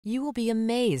You will be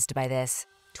amazed by this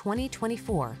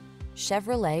 2024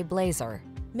 Chevrolet Blazer.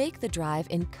 Make the drive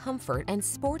in comfort and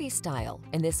sporty style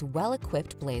in this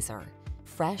well-equipped Blazer.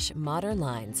 Fresh, modern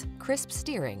lines, crisp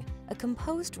steering, a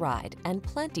composed ride, and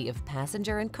plenty of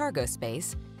passenger and cargo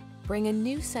space bring a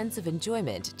new sense of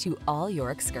enjoyment to all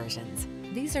your excursions.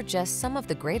 These are just some of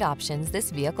the great options this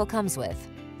vehicle comes with: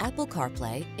 Apple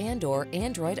CarPlay and/or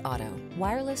Android Auto,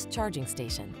 wireless charging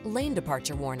station, lane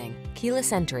departure warning,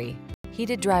 keyless entry,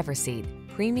 heated driver's seat,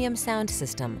 premium sound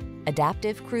system,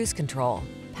 adaptive cruise control,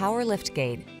 power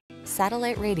liftgate,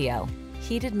 satellite radio,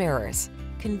 heated mirrors.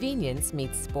 Convenience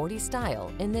meets sporty style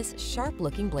in this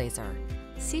sharp-looking Blazer.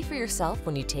 See for yourself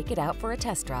when you take it out for a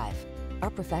test drive. Our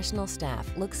professional staff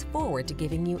looks forward to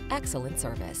giving you excellent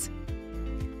service.